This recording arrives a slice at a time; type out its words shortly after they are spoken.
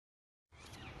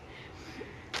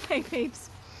Hey peeps,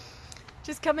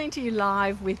 just coming to you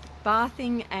live with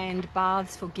bathing and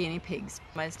baths for guinea pigs.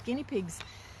 Most guinea pigs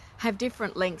have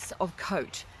different lengths of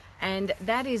coat, and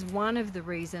that is one of the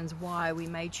reasons why we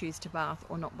may choose to bath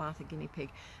or not bath a guinea pig.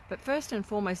 But first and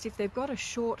foremost, if they've got a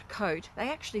short coat, they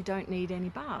actually don't need any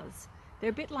baths.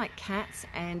 They're a bit like cats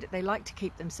and they like to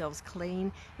keep themselves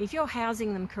clean. If you're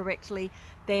housing them correctly,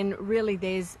 then really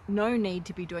there's no need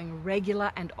to be doing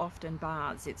regular and often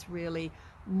baths. It's really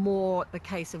more the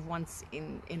case of once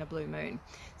in a blue moon.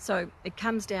 So it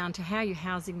comes down to how you're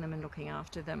housing them and looking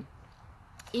after them.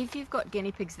 If you've got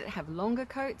guinea pigs that have longer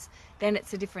coats, then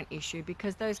it's a different issue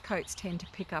because those coats tend to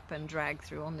pick up and drag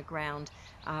through on the ground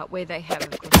where they have,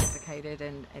 of course, defecated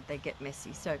and they get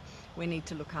messy. So we need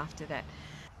to look after that.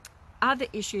 Other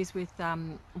issues with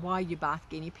why you bath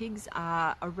guinea pigs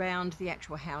are around the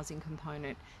actual housing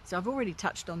component. So I've already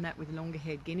touched on that with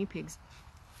longer-haired guinea pigs.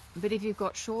 But if you've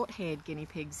got short-haired guinea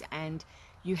pigs and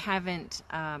you haven't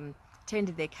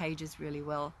tended their cages really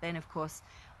well, then of course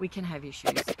we can have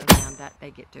issues around that. They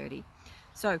get dirty.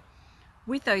 So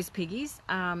with those piggies,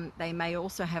 they may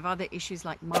also have other issues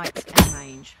like mites and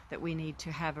mange that we need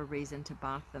to have a reason to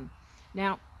bath them.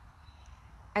 Now,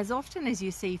 as often as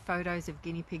you see photos of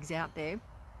guinea pigs out there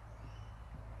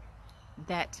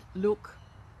that look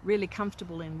really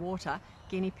comfortable in water,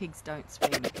 guinea pigs don't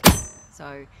swim.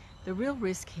 So the real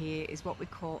risk here is what we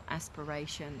call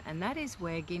aspiration, and that is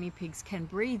where guinea pigs can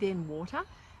breathe in water.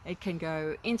 It can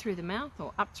go in through the mouth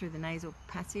or up through the nasal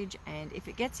passage, and if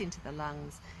it gets into the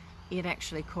lungs, it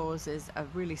actually causes a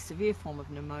really severe form of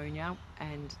pneumonia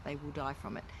and they will die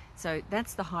from it. So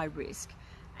that's the high risk.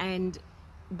 And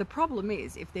the problem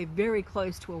is if they're very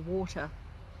close to a water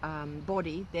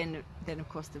body, then of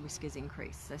course the risk is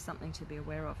increased. So something to be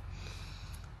aware of.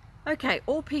 Okay,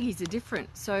 all piggies are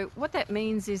different. So what that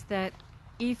means is that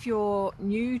if you're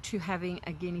new to having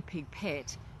a guinea pig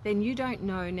pet, then you don't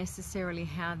know necessarily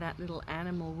how that little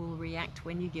animal will react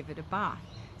when you give it a bath.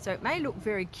 So it may look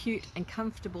very cute and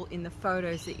comfortable in the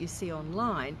photos that you see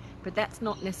online, but that's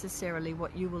not necessarily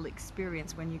what you will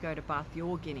experience when you go to bath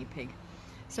your guinea pig.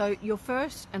 So your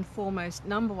first and foremost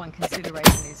number one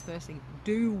consideration is, firstly,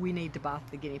 do we need to bath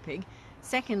the guinea pig?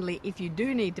 Secondly, if you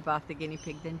do need to bath the guinea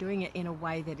pig, then doing it in a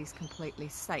way that is completely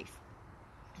safe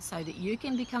so that you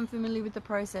can become familiar with the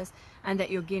process and that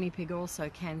your guinea pig also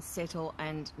can settle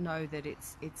and know that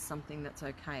it's something that's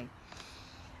okay.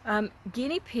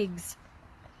 Guinea pigs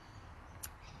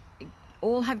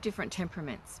all have different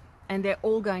temperaments and they're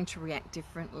all going to react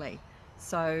differently.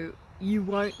 So you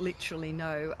won't literally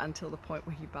know until the point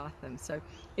where you bath them. So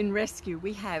in rescue,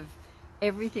 we have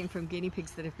everything from guinea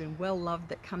pigs that have been well loved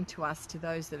that come to us to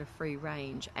those that are free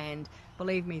range, and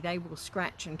believe me, they will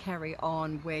scratch and carry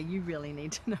on where you really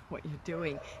need to know what you're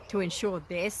doing to ensure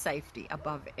their safety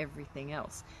above everything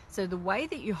else. So the way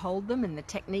that you hold them and the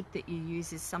technique that you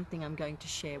use is something I'm going to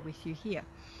share with you here.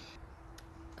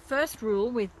 First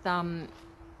rule with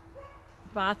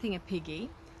bathing a piggy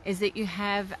is that you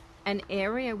have an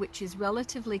area which is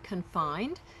relatively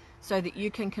confined so that you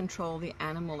can control the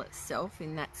animal itself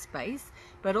in that space,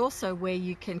 but also where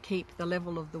you can keep the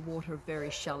level of the water very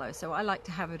shallow. So I like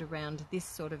to have it around this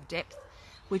sort of depth,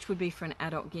 which would be for an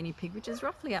adult guinea pig, which is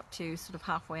roughly up to sort of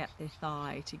halfway up their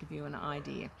thigh, to give you an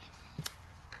idea.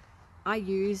 I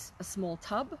use a small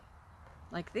tub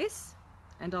like this,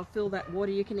 and I'll fill that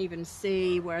water. You can even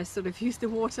see where I sort of use the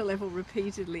water level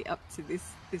repeatedly up to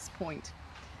this point.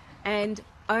 And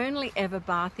only ever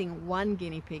bathing one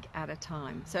guinea pig at a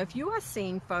time. So if you are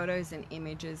seeing photos and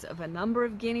images of a number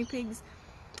of guinea pigs,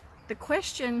 the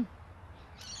question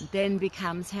then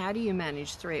becomes, how do you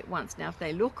manage 3 at once? Now, if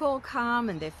they look all calm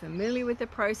and they're familiar with the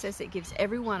process, it gives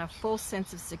everyone a false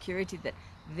sense of security that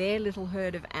their little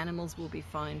herd of animals will be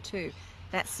fine too.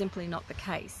 That's simply not the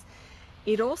case.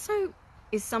 It also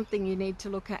is something you need to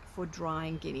look at for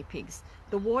drying guinea pigs.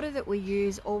 The water that we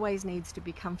use always needs to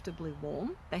be comfortably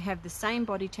warm. They have the same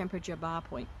body temperature, bar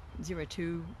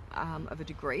 0.02 of a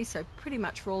degree, so pretty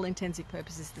much for all intents and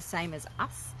purposes the same as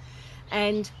us.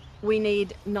 And we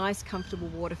need nice comfortable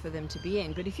water for them to be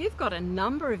in. But if you've got a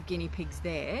number of guinea pigs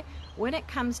there, when it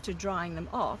comes to drying them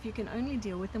off, you can only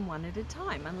deal with them one at a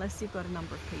time unless you've got a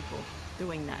number of people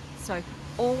doing that. So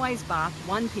always bath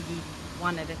one piggy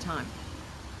one at a time.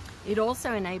 It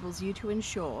also enables you to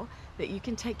ensure that you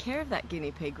can take care of that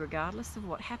guinea pig regardless of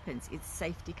what happens. Its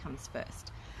safety comes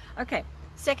first. Okay,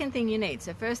 second thing you need.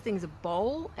 So first thing is a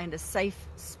bowl and a safe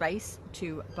space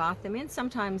to bath them in.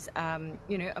 Sometimes,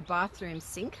 you know, a bathroom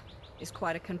sink is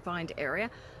quite a confined area.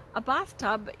 A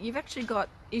bathtub, you've actually got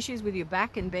issues with your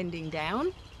back and bending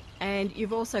down, and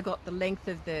you've also got the length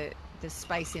of the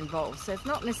space involved. So it's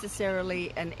not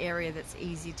necessarily an area that's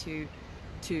easy to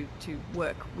to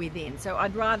work within. So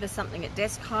I'd rather something at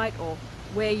desk height or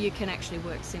where you can actually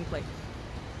work simply.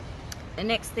 The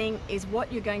next thing is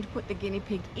what you're going to put the guinea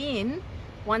pig in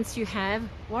once you have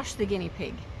washed the guinea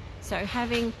pig. So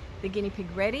having the guinea pig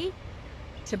ready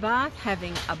to bath,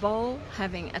 having a bowl,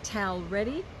 having a towel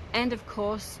ready, and of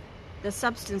course the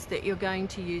substance that you're going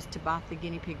to use to bath the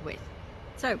guinea pig with.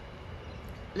 So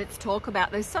let's talk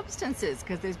about those substances,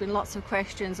 because there's been lots of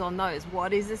questions on those.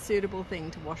 What is a suitable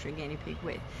thing to wash a guinea pig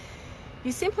with?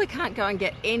 You simply can't go and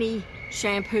get any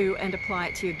shampoo and apply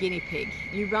it to your guinea pig.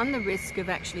 You run the risk of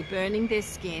actually burning their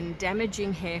skin,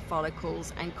 damaging hair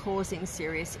follicles, and causing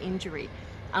serious injury,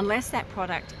 unless that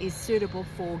product is suitable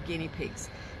for guinea pigs.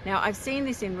 Now, I've seen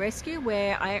this in rescue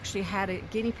where I actually had a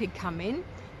guinea pig come in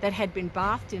that had been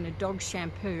bathed in a dog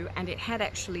shampoo, and it had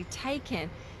actually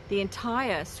taken the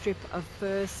entire strip of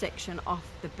fur section off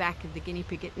the back of the guinea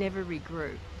pig. It never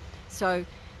regrew. So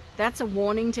that's a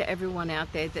warning to everyone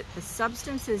out there that the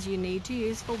substances you need to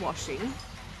use for washing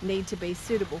need to be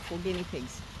suitable for guinea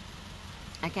pigs.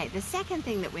 Okay, the second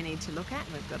thing that we need to look at,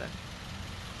 and we've got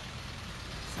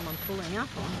someone pulling up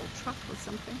on a little truck or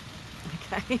something.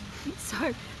 Okay,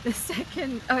 so the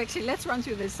second, actually let's run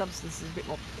through those substances a bit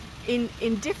more.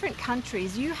 In different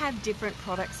countries, you have different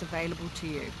products available to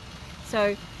you.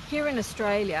 So here in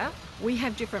Australia, we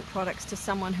have different products to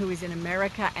someone who is in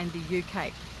America and the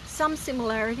UK. Some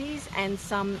similarities and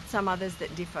some others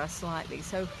that differ slightly.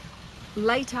 So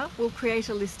later we'll create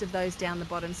a list of those down the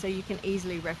bottom so you can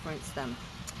easily reference them.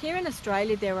 Here in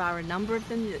Australia there are a number of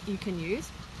them that you can use.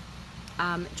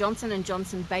 Johnson &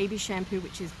 Johnson baby shampoo,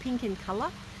 which is pink in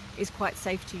colour, is quite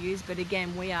safe to use, but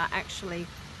again we are actually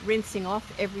rinsing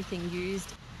off everything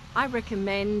used. I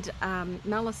recommend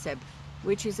Malaseb,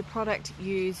 which is a product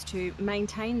used to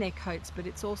maintain their coats, but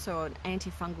it's also an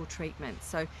antifungal treatment.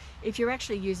 So if you're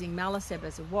actually using Malaseb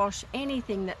as a wash,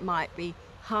 anything that might be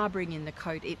harboring in the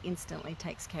coat, it instantly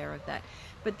takes care of that.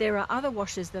 But there are other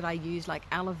washes that I use, like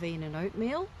Olivine and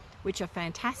oatmeal, which are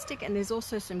fantastic, and there's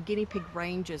also some guinea pig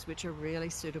ranges which are really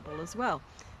suitable as well.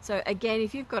 So again,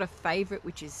 if you've got a favorite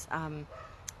which is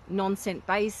non-scent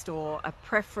based or a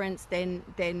preference, then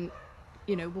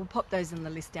you know, we'll pop those in the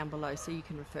list down below so you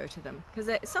can refer to them, because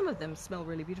some of them smell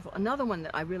really beautiful. Another one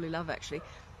that I really love actually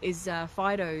is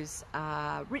Fido's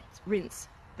rinse.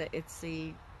 It's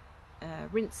the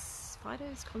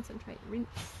Fido's concentrate rinse.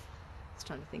 I was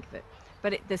trying to think of it,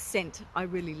 but the scent, I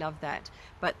really love that.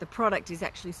 But the product is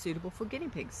actually suitable for guinea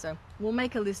pigs, so we'll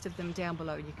make a list of them down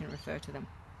below and you can refer to them.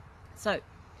 So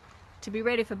to be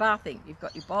ready for bathing, you've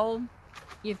got your bowl,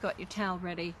 you've got your towel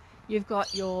ready, you've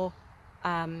got your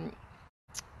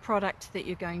product that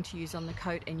you're going to use on the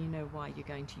coat, and you know why you're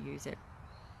going to use it.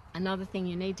 Another thing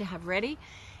you need to have ready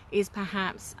is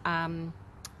perhaps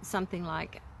something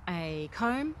like a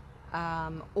comb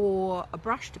or a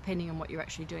brush, depending on what you're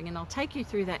actually doing, and I'll take you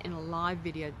through that in a live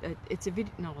video. It's a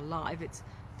video, not a live, it's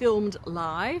filmed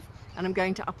live, and I'm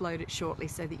going to upload it shortly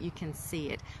so that you can see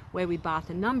it, where we bath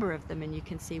a number of them and you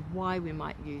can see why we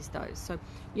might use those. So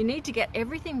you need to get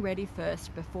everything ready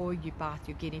first before you bath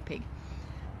your guinea pig.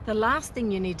 The last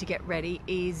thing you need to get ready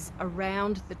is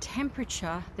around the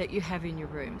temperature that you have in your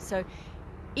room. So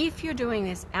if you're doing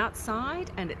this outside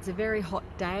and it's a very hot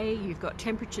day, you've got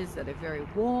temperatures that are very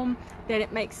warm, then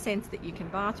it makes sense that you can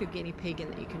bath your guinea pig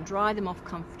and that you can dry them off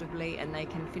comfortably and they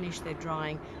can finish their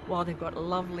drying while they've got a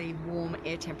lovely warm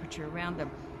air temperature around them.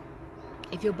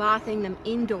 If you're bathing them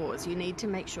indoors, you need to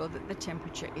make sure that the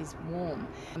temperature is warm.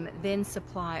 Then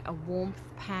supply a warmth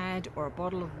pad or a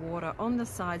bottle of water on the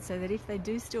side so that if they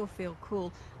do still feel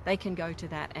cool, they can go to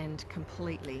that and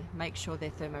completely make sure they're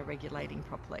thermoregulating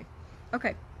properly.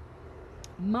 Okay,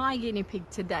 my guinea pig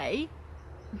today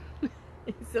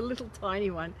is a little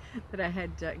tiny one that I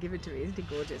had given to me. Isn't he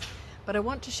gorgeous? But I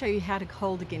want to show you how to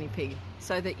hold a guinea pig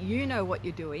so that you know what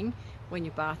you're doing when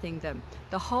you're bathing them.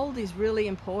 The hold is really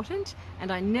important,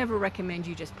 and I never recommend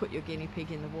you just put your guinea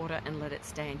pig in the water and let it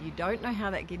stand. You don't know how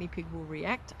that guinea pig will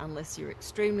react unless you're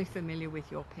extremely familiar with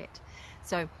your pet.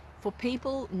 So for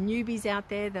people, newbies out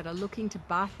there that are looking to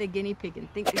bath their guinea pig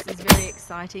and think this is very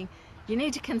exciting, you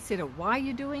need to consider why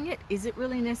you're doing it. Is it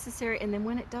really necessary? And then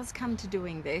when it does come to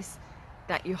doing this,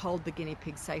 that you hold the guinea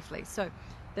pig safely. So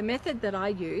the method that I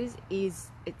use is,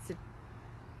 it's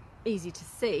easy to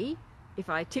see if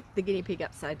I tip the guinea pig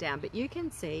upside down, but you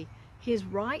can see his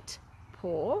right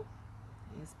paw,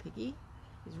 here's Piggy,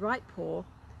 his right paw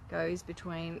goes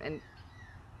between, and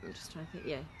I'm just trying to think,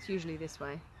 yeah, it's usually this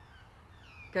way,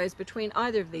 goes between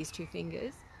either of these two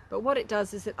fingers, but what it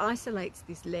does is it isolates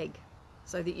this leg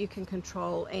so that you can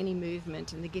control any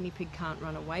movement and the guinea pig can't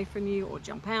run away from you or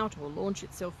jump out or launch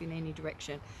itself in any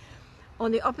direction.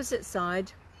 On the opposite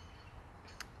side,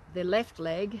 the left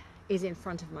leg is in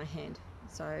front of my hand.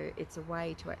 So it's a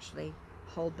way to actually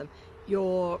hold them.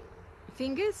 Your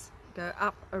fingers go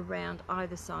up around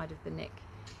either side of the neck.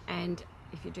 And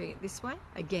if you're doing it this way,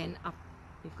 again, up,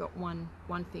 you've got one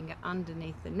finger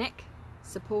underneath the neck,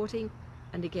 supporting,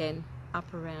 and again,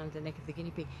 up around the neck of the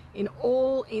guinea pig. In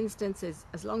all instances,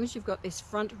 as long as you've got this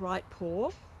front right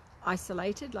paw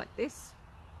isolated like this,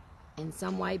 in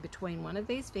some way between one of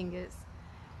these fingers,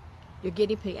 your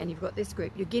guinea pig, and you've got this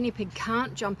grip, your guinea pig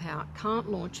can't jump out, can't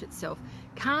launch itself,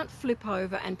 can't flip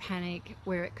over and panic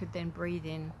where it could then breathe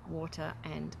in water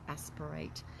and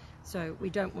aspirate. So we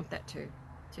don't want that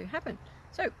to happen.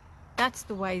 So that's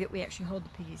the way that we actually hold the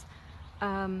piggies.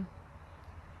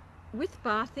 With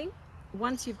bathing,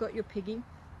 once you've got your piggy,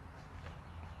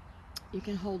 you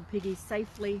can hold piggies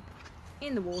safely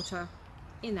in the water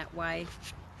in that way.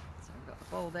 So I've got the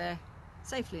bowl there,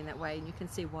 safely in that way, and you can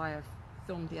see why I've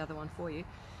filmed the other one for you.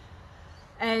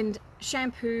 And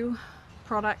shampoo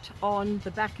product on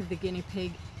the back of the guinea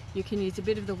pig. You can use a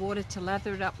bit of the water to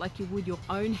lather it up like you would your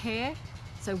own hair.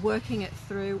 So working it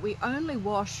through, we only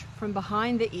wash from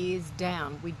behind the ears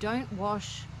down. We don't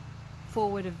wash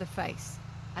forward of the face.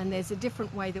 And there's a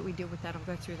different way that we deal with that. I'll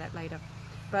go through that later.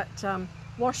 But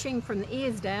washing from the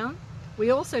ears down,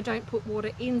 we also don't put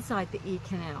water inside the ear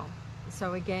canal.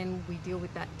 So again, we deal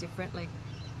with that differently.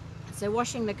 So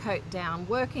washing the coat down,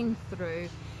 working through.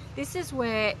 This is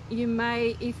where you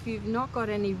may, if you've not got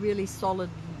any really solid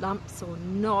lumps or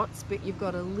knots, but you've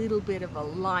got a little bit of a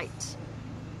light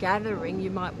gathering, you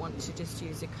might want to just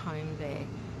use a comb there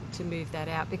to move that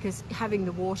out, because having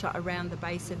the water around the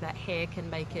base of that hair can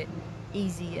make it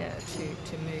easier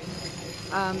to move.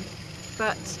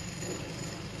 But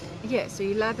yeah, so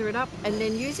you lather it up, and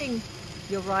then using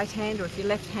your right hand, or if you're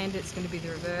left-handed it's going to be the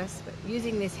reverse, but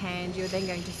using this hand you're then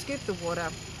going to scoop the water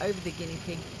over the guinea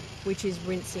pig, which is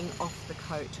rinsing off the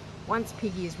coat. Once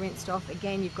piggy is rinsed off,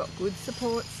 again you've got good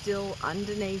support still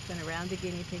underneath and around the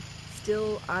guinea pig,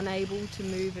 still unable to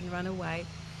move and run away.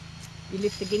 You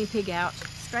lift the guinea pig out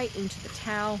straight into the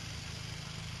towel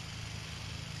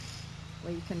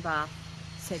where you can bath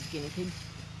said guinea pig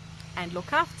and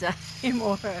look after him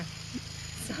or her.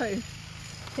 So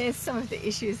there's some of the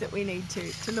issues that we need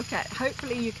to look at.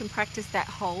 Hopefully you can practice that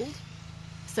hold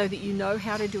so that you know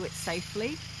how to do it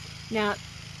safely. Now,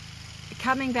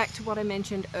 coming back to what I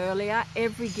mentioned earlier,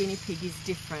 every guinea pig is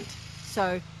different.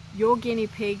 So your guinea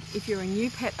pig, if you're a new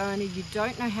pet owner, you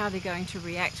don't know how they're going to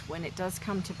react when it does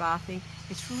come to bathing.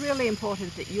 It's really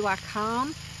important that you are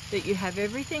calm, that you have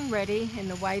everything ready in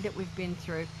the way that we've been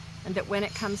through, and that when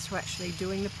it comes to actually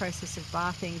doing the process of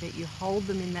bathing, that you hold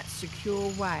them in that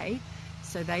secure way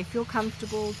so they feel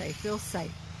comfortable, they feel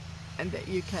safe, and that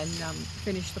you can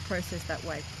finish the process that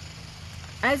way.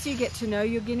 As you get to know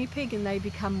your guinea pig and they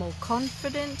become more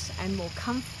confident and more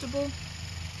comfortable,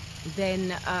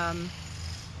 then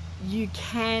you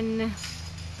can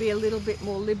be a little bit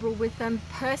more liberal with them.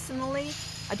 Personally,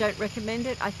 I don't recommend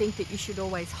it. I think that you should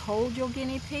always hold your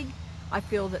guinea pig. I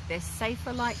feel that they're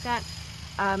safer like that.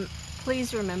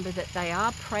 Please remember that they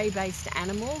are prey-based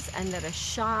animals, and that a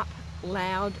sharp,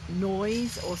 loud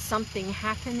noise or something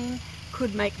happening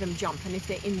could make them jump, and if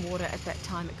they're in water at that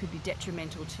time it could be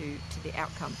detrimental to the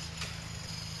outcome.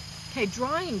 Okay,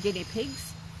 drying guinea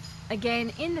pigs.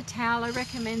 Again, in the towel I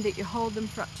recommend that you hold them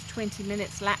for up to 20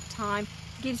 minutes lap time.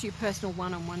 It gives you personal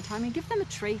one-on-one time, and give them a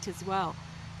treat as well.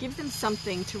 Give them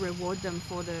something to reward them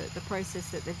for the process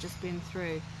that they've just been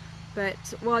through. But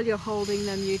while you're holding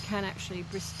them, you can actually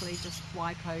briskly just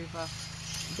wipe over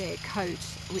their coat,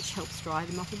 which helps dry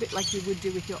them off a bit like you would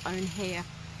do with your own hair.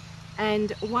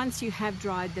 And once you have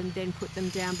dried them, then put them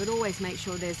down, but always make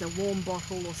sure there's a warm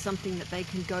bottle or something that they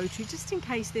can go to, just in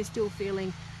case they're still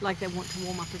feeling like they want to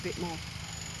warm up a bit more.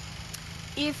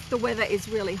 If the weather is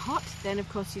really hot, then of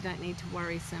course you don't need to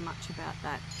worry so much about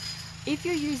that. If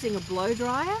you're using a blow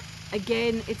dryer,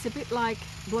 again, it's a bit like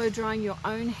blow drying your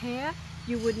own hair.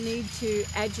 You would need to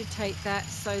agitate that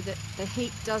so that the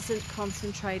heat doesn't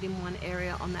concentrate in one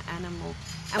area on the animal.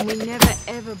 And we never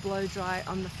ever blow dry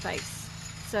on the face.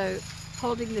 So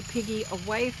holding the piggy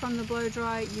away from the blow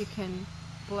dryer, you can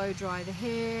blow dry the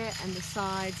hair and the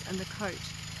sides and the coat.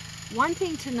 One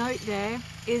thing to note there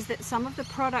is that some of the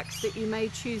products that you may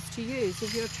choose to use,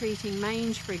 if you're treating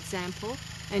mange for example,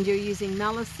 and you're using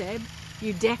Malaseb,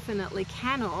 you definitely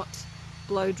cannot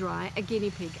blow dry a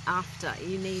guinea pig after.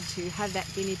 You need to have that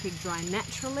guinea pig dry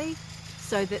naturally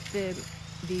so that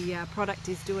the product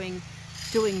is doing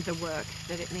the work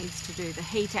that it needs to do. The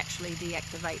heat actually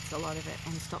deactivates a lot of it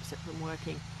and stops it from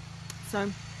working.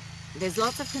 So there's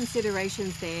lots of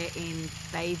considerations there in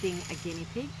bathing a guinea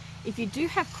pig. If you do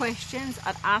have questions,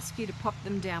 I'd ask you to pop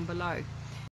them down below.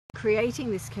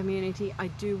 creating this community, I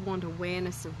do want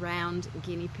awareness around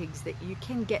guinea pigs, that you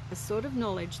can get the sort of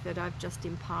knowledge that I've just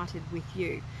imparted with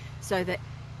you, so that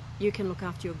you can look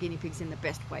after your guinea pigs in the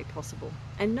best way possible,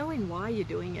 and knowing why you're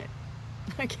doing it.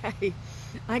 Okay,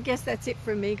 I guess that's it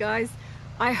from me, guys.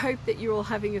 I hope that you're all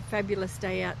having a fabulous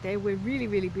day out there. We're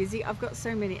really busy. I've got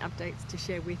so many updates to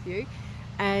share with you,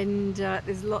 and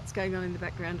there's lots going on in the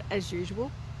background as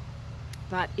usual.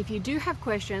 But if you do have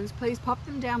questions, please pop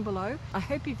them down below. I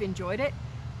hope you've enjoyed it.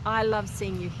 I love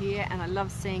seeing you here, and I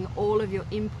love seeing all of your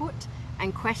input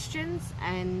and questions,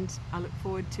 and I look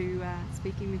forward to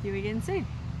speaking with you again soon.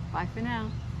 Bye for now.